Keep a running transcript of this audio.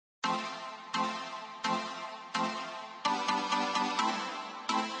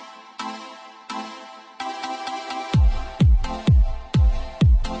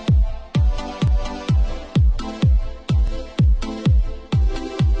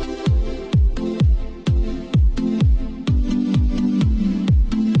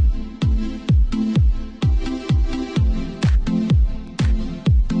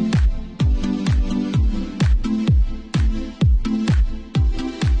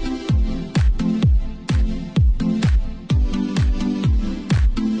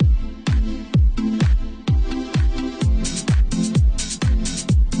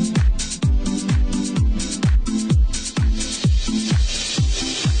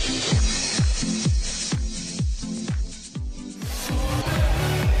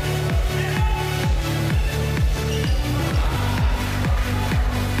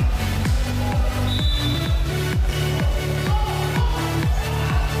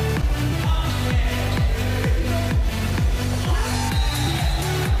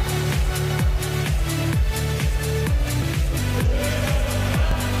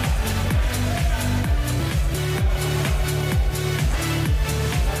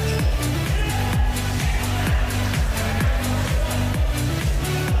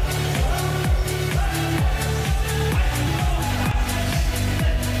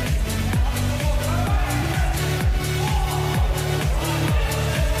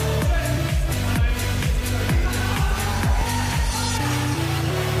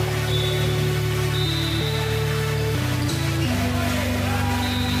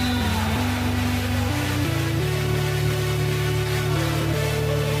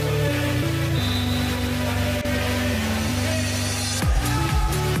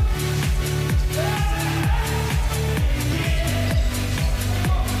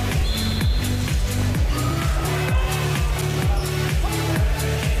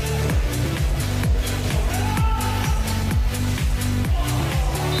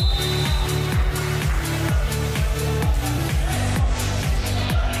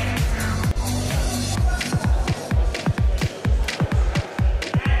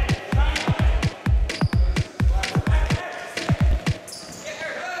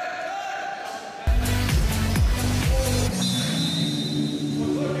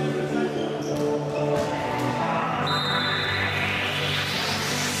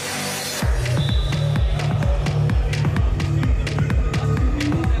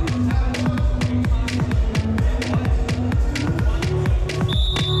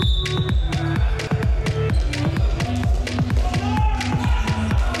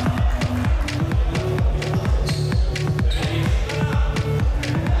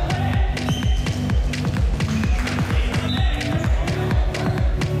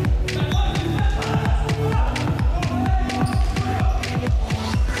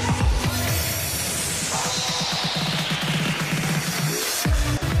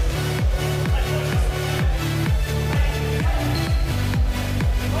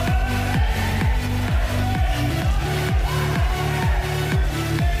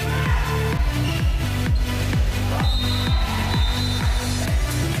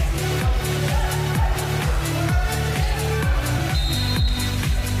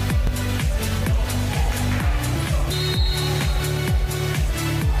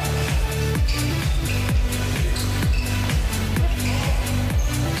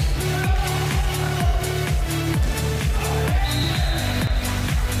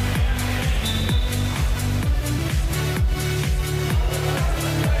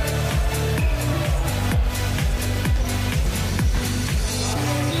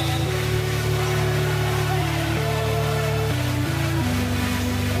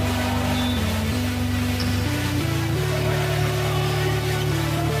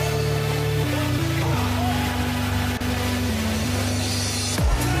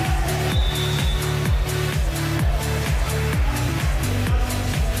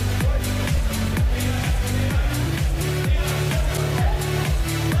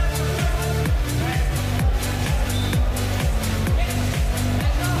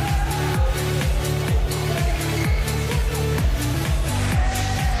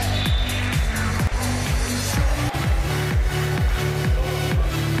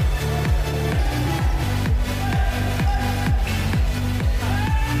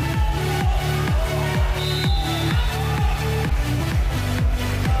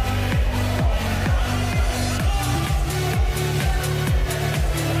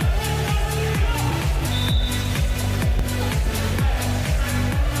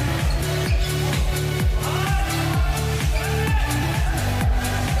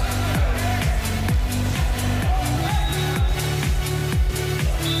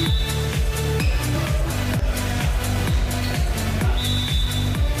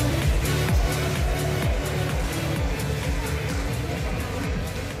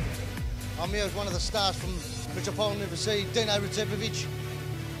stars from Metropolitan FC, Dino Radzepovic.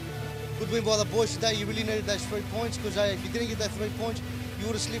 Good win by the boys today. You really needed those 3 points, because if you didn't get those 3 points, you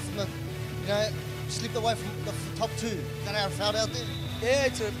would have slipped from slipped away from the top 2. Is that how it felt out there? Yeah,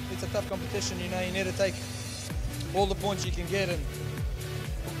 it's a tough competition. You need to take all the points you can get, and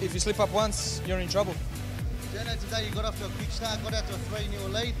if you slip up once, you're in trouble. Dino, today you got off to a quick start, got out to a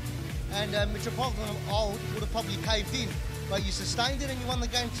 3-0 lead, and Metropolitan Old would have probably caved in. But you sustained it and you won the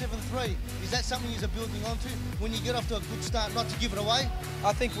game 7-3. Is that something you're building onto when you get off to a good start, not to give it away?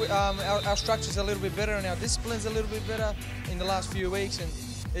 I think our structure's a little bit better and our discipline's a little bit better in the last few weeks, and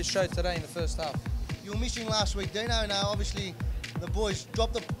it showed today in the first half. You were missing last week, Dino. Now, obviously, the boys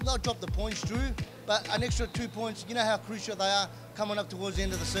not dropped the points, Drew, but an extra 2 points. You know how crucial they are coming up towards the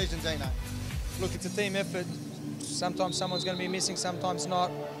end of the season, Dino. Look, it's a team effort. Sometimes someone's going to be missing, sometimes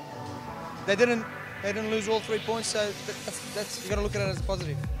not. They didn't lose all 3 points, so that's you got to look at it as a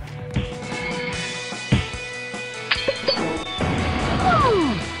positive.